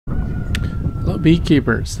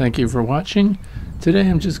beekeepers, thank you for watching. Today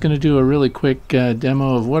I'm just going to do a really quick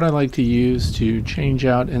demo of what I like to use to change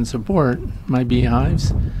out and support my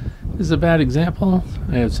beehives. This is a bad example.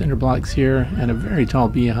 I have cinder blocks here and a very tall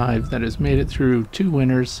beehive that has made it through 2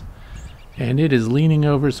 winters, and it is leaning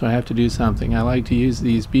over, so I have to do something. I like to use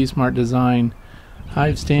these BeeSmart design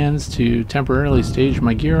hive stands to temporarily stage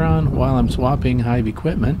my gear on while I'm swapping hive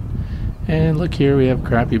equipment. And look here, we have a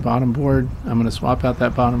crappy bottom board. I'm going to swap out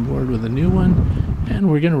that bottom board with a new one, and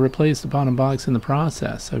we're going to replace the bottom box in the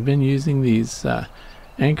process. I've been using these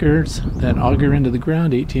anchors that auger into the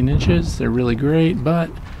ground 18 inches. They're really great,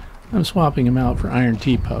 but I'm swapping them out for iron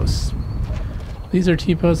T-posts. These are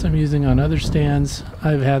T-posts I'm using on other stands.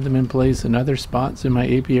 I've had them in place in other spots in my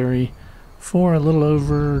apiary for a little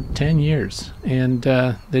over 10 years, and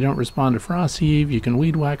they don't respond to frost heave. You can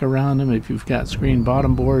weed whack around them if you've got screen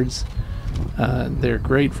bottom boards. They're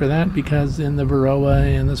great for that because in the varroa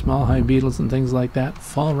and the small hive beetles and things like that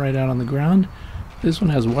fall right out on the ground. This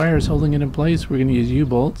one has wires holding it in place. We're going to use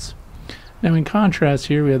U-bolts. Now in contrast,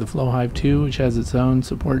 here we have the Flow Hive 2, which has its own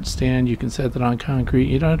support stand. You can set that on concrete.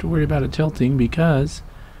 You don't have to worry about it tilting because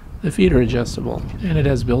the feet are adjustable, and it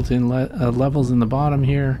has built-in levels in the bottom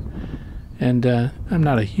here. And I'm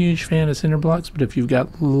not a huge fan of cinder blocks, but if you've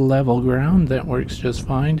got level ground, that works just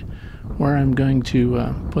fine. Where I'm going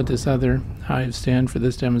to put this other hive stand for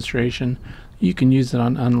this demonstration, you can use it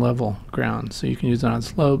on unlevel ground. So you can use it on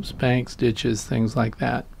slopes, banks, ditches, things like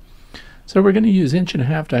that. So we're going to use 1.5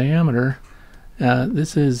 inch diameter.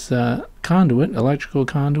 This is conduit, electrical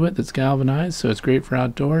conduit that's galvanized, so it's great for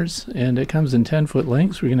outdoors, and it comes in 10-foot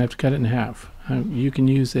lengths. We're going to have to cut it in half. You can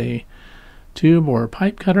use a tube or a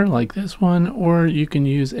pipe cutter like this one, or you can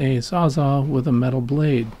use a sawzall with a metal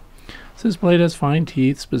blade. So this blade has fine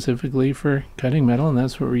teeth specifically for cutting metal, and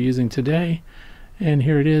that's what we're using today. And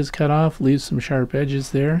here it is cut off, leaves some sharp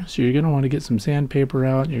edges there. So you're going to want to get some sandpaper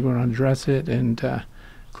out. You're going to undress it and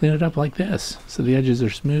clean it up like this so the edges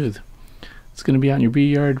are smooth. It's going to be out in your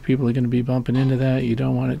bee yard. People are going to be bumping into that. You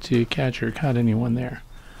don't want it to catch or cut anyone there.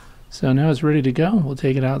 So now it's ready to go. We'll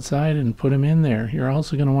take it outside and put them in there. You're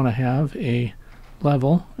also going to want to have a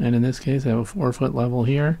level, and in this case I have a 4-foot level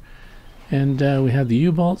here. And we have the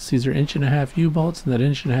U-bolts. These are 1.5 inch U-bolts, and that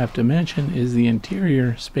 1.5 inch dimension is the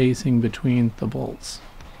interior spacing between the bolts.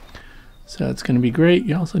 So it's going to be great.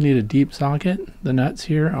 You also need a deep socket. The nuts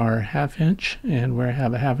here are 1/2 inch, and we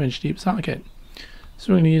have a 1/2 inch deep socket.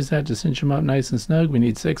 So we're going to use that to cinch them up nice and snug. We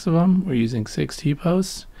need 6 of them. We're using 6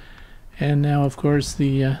 T-posts. And now, of course,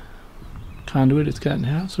 the conduit is cut in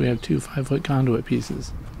half, so we have 2 5-foot conduit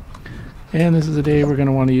pieces. And this is a day we're going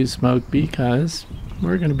to want to use smoke because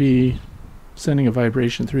we're going to be sending a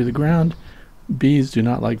vibration through the ground. Bees do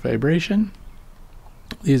not like vibration.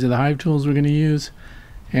 These are the hive tools we're going to use,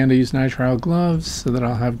 and I use nitrile gloves so that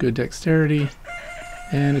I'll have good dexterity.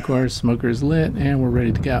 And of course, smoker is lit and we're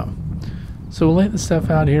ready to go. So we'll lay the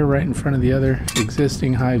stuff out here right in front of the other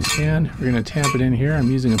existing hive stand. We're going to tamp it in here.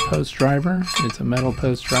 I'm using a post driver. It's a metal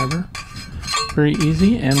post driver. Very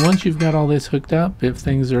easy. And once you've got all this hooked up, if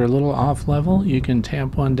things are a little off level, you can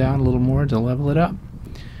tamp one down a little more to level it up.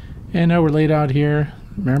 And now we're laid out here.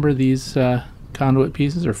 Remember, these conduit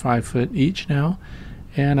pieces are 5 foot each now,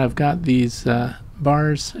 and I've got these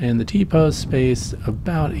bars and the T-post spaced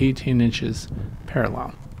about 18 inches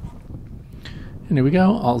parallel. And here we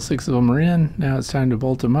go, all 6 of them are in. Now it's time to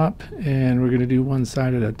bolt them up, and we're going to do one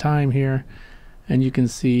side at a time here, and you can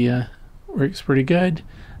see works pretty good.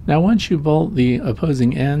 Now once you bolt the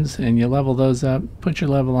opposing ends and you level those up, put your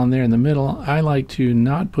level on there in the middle. I like to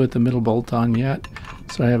not put the middle bolt on yet,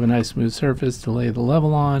 so I have a nice smooth surface to lay the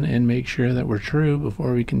level on and make sure that we're true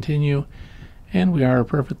before we continue. And we are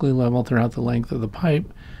perfectly level throughout the length of the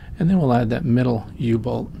pipe, and then we'll add that middle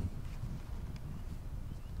U-bolt.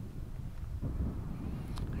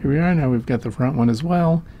 Here we are. Now we've got the front one as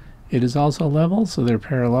well. It is also level, so they're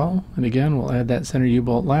parallel, and again we'll add that center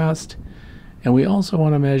U-bolt last. And we also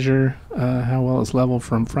want to measure how well it's level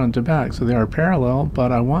from front to back. So they are parallel,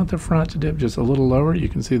 but I want the front to dip just a little lower. You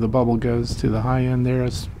can see the bubble goes to the high end there a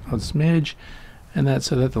smidge, and that's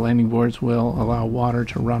so that the landing boards will allow water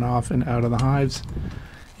to run off and out of the hives.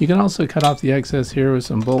 You can also cut off the excess here with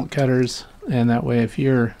some bolt cutters, and that way if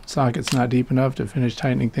your socket's not deep enough to finish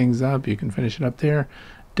tightening things up, you can finish it up there.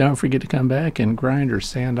 Don't forget to come back and grind or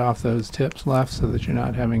sand off those tips left so that you're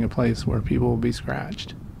not having a place where people will be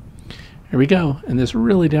scratched. Here we go, and this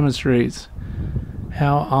really demonstrates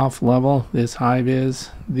how off level this hive is.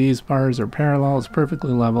 These bars are parallel, it's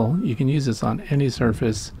perfectly level. You can use this on any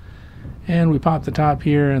surface. And we pop the top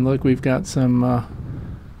here, and look, we've got some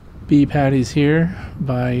bee patties here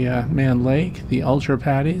by Man Lake, the Ultra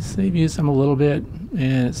patties. They've used them a little bit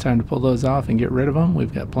and it's time to pull those off and get rid of them.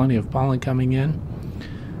 We've got plenty of pollen coming in.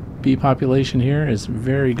 Bee population here is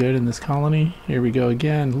very good in this colony. Here we go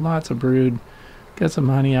again, lots of brood. Got some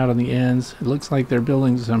honey out on the ends. It looks like they're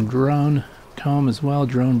building some drone comb as well,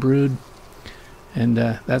 drone brood. And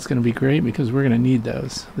that's going to be great because we're going to need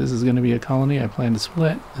those. This is going to be a colony I plan to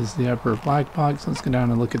split. This is the upper black box. Let's go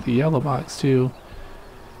down and look at the yellow box too.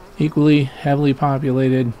 Equally heavily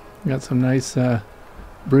populated. Got some nice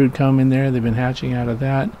brood comb in there. They've been hatching out of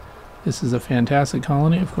that. This is a fantastic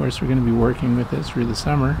colony. Of course, we're going to be working with it through the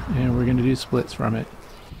summer, and we're going to do splits from it.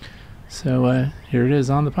 So here it is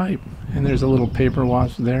on the pipe. And there's a little paper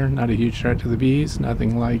wasp there. Not a huge threat to the bees.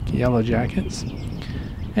 Nothing like yellow jackets.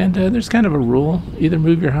 And there's kind of a rule, either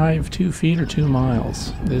move your hive 2 feet or 2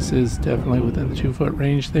 miles. This is definitely within the 2-foot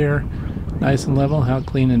range there. Nice and level. How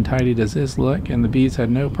clean and tidy does this look? And the bees had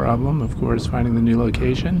no problem, of course, finding the new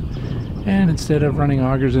location. And instead of running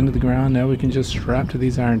augers into the ground, now we can just strap to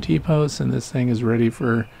these iron T-posts, and this thing is ready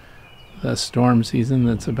for the storm season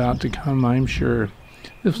that's about to come, I'm sure.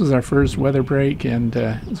 This was our first weather break, and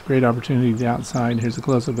it's a great opportunity to be outside. Here's a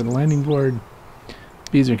close-up of the landing board.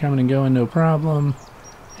 Bees are coming and going, no problem.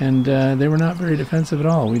 And they were not very defensive at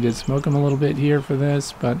all. We did smoke them a little bit here for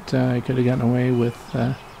this, but I could have gotten away with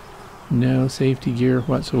no safety gear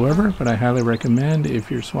whatsoever. But I highly recommend,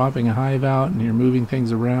 if you're swapping a hive out and you're moving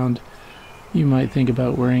things around, you might think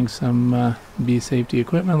about wearing some bee safety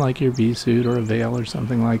equipment like your bee suit or a veil or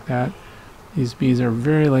something like that. These bees are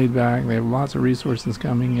very laid back. They have lots of resources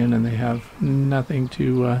coming in, and they have nothing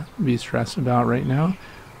to be stressed about right now.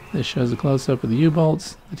 This shows a close-up of the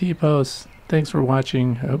U-bolts, the T-posts. Thanks for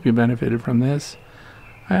watching. I hope you benefited from this.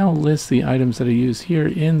 I'll list the items that I use here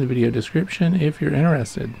in the video description if you're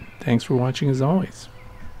interested. Thanks for watching as always.